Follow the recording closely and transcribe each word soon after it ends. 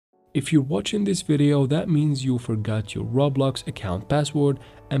If you're watching this video, that means you forgot your Roblox account password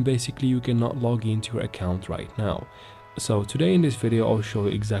and basically you cannot log into your account right now. So today in this video, I'll show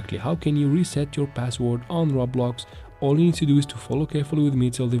you exactly how can you reset your password on Roblox. All you need to do is to follow carefully with me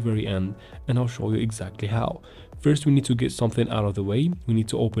till the very end and I'll show you exactly how. First, we need to get something out of the way. We need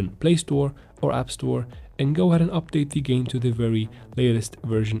to open Play Store or App Store and go ahead and update the game to the very latest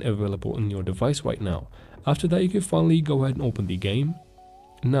version available in your device right now. After that, you can finally go ahead and open the game.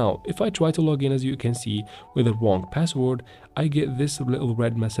 Now, if I try to log in, as you can see, with the wrong password, I get this little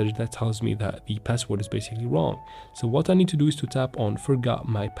red message that tells me that the password is basically wrong. So what I need to do is to tap on forgot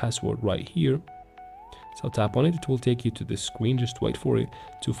my password right here. So tap on it, it will take you to this screen. Just wait for it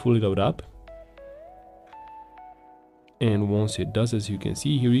to fully load up. And once it does, as you can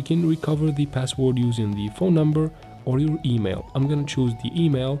see here, you can recover the password using the phone number or your email. I'm going to choose the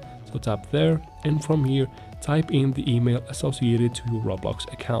email, so tap there, and from here type in the email associated to your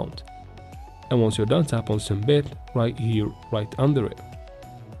Roblox account. And once you're done, tap on submit right here, right under it.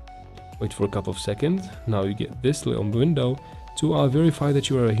 Wait for a couple of seconds. Now you get this little window to verify that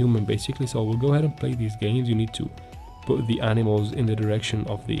you are a human basically. So we'll go ahead and play these games. You need to put the animals in the direction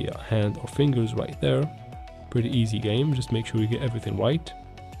of the hand or fingers right there. Pretty easy game, just make sure you get everything right.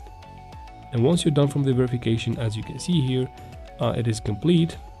 And once you're done from the verification, as you can see here, it is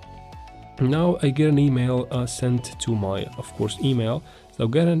complete. Now I get an email sent to my, of course, email. So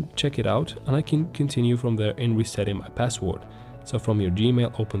go ahead and check it out and I can continue from there in resetting my password. So from your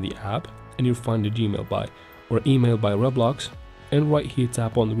Gmail, open the app and you'll find the Gmail by or email by Roblox, and right here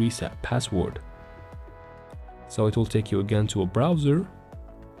tap on reset password. So it will take you again to a browser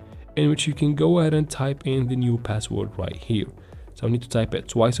in which you can go ahead and type in the new password right here. So I need to type it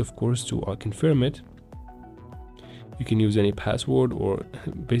twice, of course, to confirm it. You can use any password or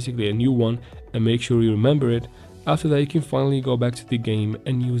basically a new one and make sure you remember it. After that, you can finally go back to the game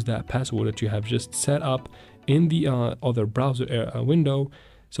and use that password that you have just set up in the other browser window.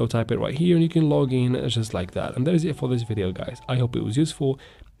 So type it right here and you can log in just like that. And that is it for this video, guys. I hope it was useful.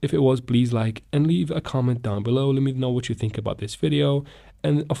 If it was, please like and leave a comment down below. Let me know what you think about this video.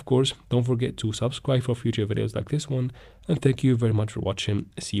 And of course, don't forget to subscribe for future videos like this one. And thank you very much for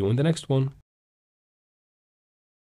watching. See you in the next one.